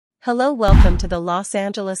Hello, welcome to the Los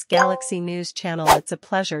Angeles Galaxy News channel. It's a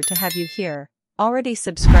pleasure to have you here. Already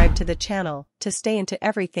subscribe to the channel to stay into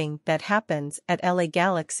everything that happens at LA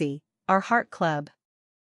Galaxy, our heart club.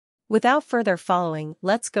 Without further following,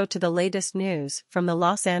 let's go to the latest news from the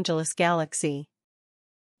Los Angeles Galaxy.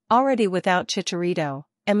 Already without Chicharito,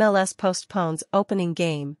 MLS postpones opening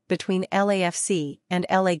game between LAFC and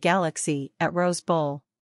LA Galaxy at Rose Bowl.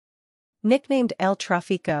 Nicknamed El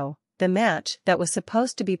Tráfico, the match that was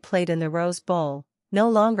supposed to be played in the Rose Bowl no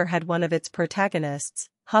longer had one of its protagonists,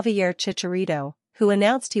 Javier Chicharito, who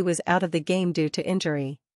announced he was out of the game due to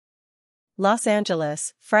injury. Los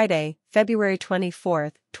Angeles, Friday, February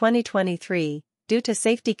 24, 2023, due to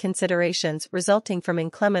safety considerations resulting from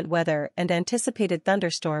inclement weather and anticipated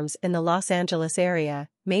thunderstorms in the Los Angeles area,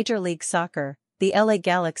 Major League Soccer, the LA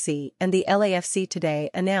Galaxy and the LAFC today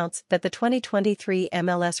announced that the 2023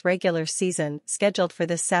 MLS regular season scheduled for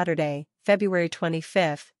this Saturday, February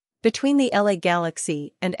 25, between the LA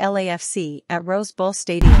Galaxy and LAFC at Rose Bowl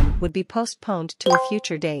Stadium would be postponed to a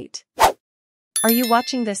future date. Are you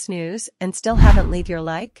watching this news and still haven't leave your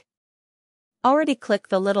like? Already click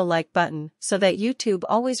the little like button so that YouTube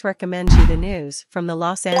always recommends you the news from the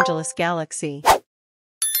Los Angeles Galaxy.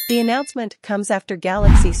 The announcement comes after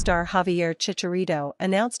Galaxy star Javier Chicharito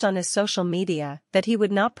announced on his social media that he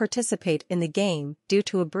would not participate in the game due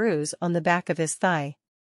to a bruise on the back of his thigh.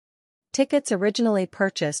 Tickets originally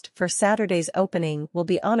purchased for Saturday's opening will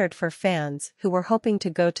be honored for fans who were hoping to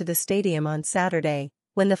go to the stadium on Saturday,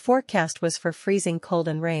 when the forecast was for freezing cold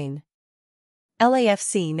and rain.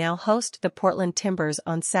 LAFC now host the Portland Timbers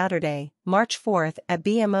on Saturday, March 4 at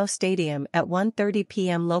BMO Stadium at 1:30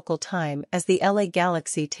 p.m. local time as the LA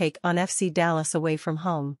Galaxy take on FC Dallas away from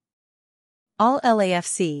home. All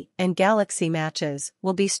LAFC and Galaxy matches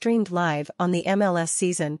will be streamed live on the MLS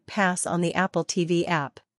Season Pass on the Apple TV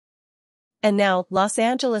app. And now, Los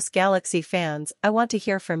Angeles Galaxy fans, I want to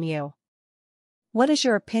hear from you. What is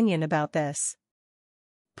your opinion about this?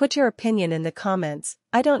 Put your opinion in the comments.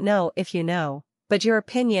 I don't know if you know, but your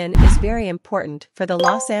opinion is very important for the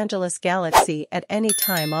Los Angeles Galaxy. At any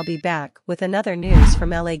time I'll be back with another news from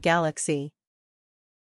LA Galaxy.